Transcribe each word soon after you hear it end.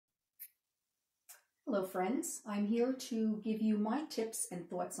Hello friends, I'm here to give you my tips and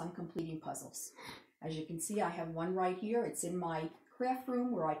thoughts on completing puzzles. As you can see, I have one right here. It's in my craft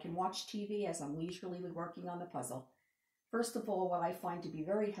room where I can watch TV as I'm leisurely working on the puzzle. First of all, what I find to be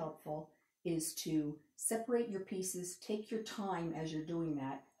very helpful is to separate your pieces, take your time as you're doing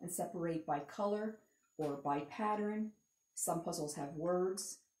that, and separate by color or by pattern. Some puzzles have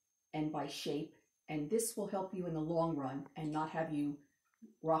words, and by shape, and this will help you in the long run and not have you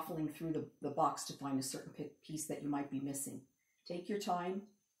ruffling through the box to find a certain piece that you might be missing. Take your time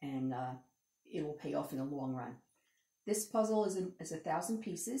and it will pay off in the long run. This puzzle is 1,000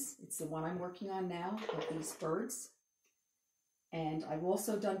 pieces. It's the one I'm working on now of these birds. And I've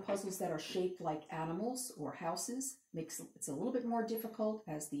also done puzzles that are shaped like animals or houses. It's a little bit more difficult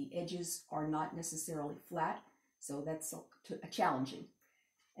as the edges are not necessarily flat, so that's challenging.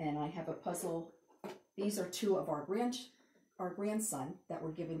 And I have a puzzle. These are two of our grandson that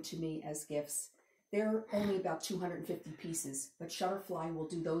were given to me as gifts. They're only about 250 pieces, but Shutterfly will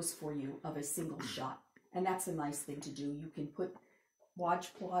do those for you of a single shot. And that's a nice thing to do. You can put Mod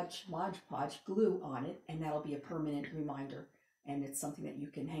Podge glue on it, and that'll be a permanent reminder. And it's something that you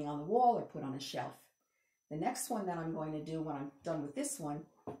can hang on the wall or put on a shelf. The next one that I'm going to do when I'm done with this one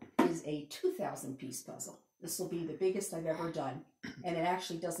is a 2,000 piece puzzle. This will be the biggest I've ever done, and it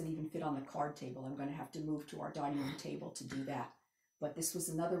actually doesn't even fit on the card table. I'm going to have to move to our dining room table to do that. But this was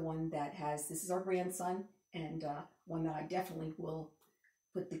another one that this is our grandson, and one that I definitely will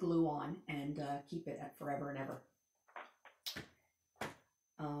put the glue on and keep it at forever and ever.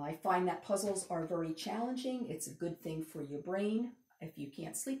 I find that puzzles are very challenging. It's a good thing for your brain. If you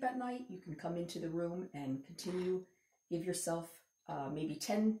can't sleep at night, you can come into the room and continue, give yourself maybe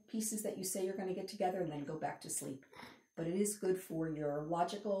 10 pieces that you say you're going to get together and then go back to sleep. But it is good for your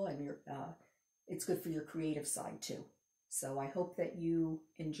logical and it's good for your creative side too. So I hope that you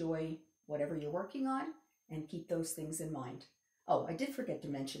enjoy whatever you're working on and keep those things in mind. Oh, I did forget to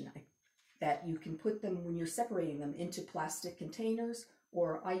mention that you can put them, when you're separating them, into plastic containers,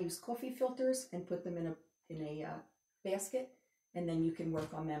 or I use coffee filters and put them in a basket, and then you can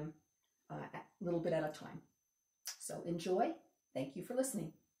work on them a little bit at a time. So enjoy. Thank you for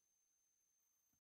listening.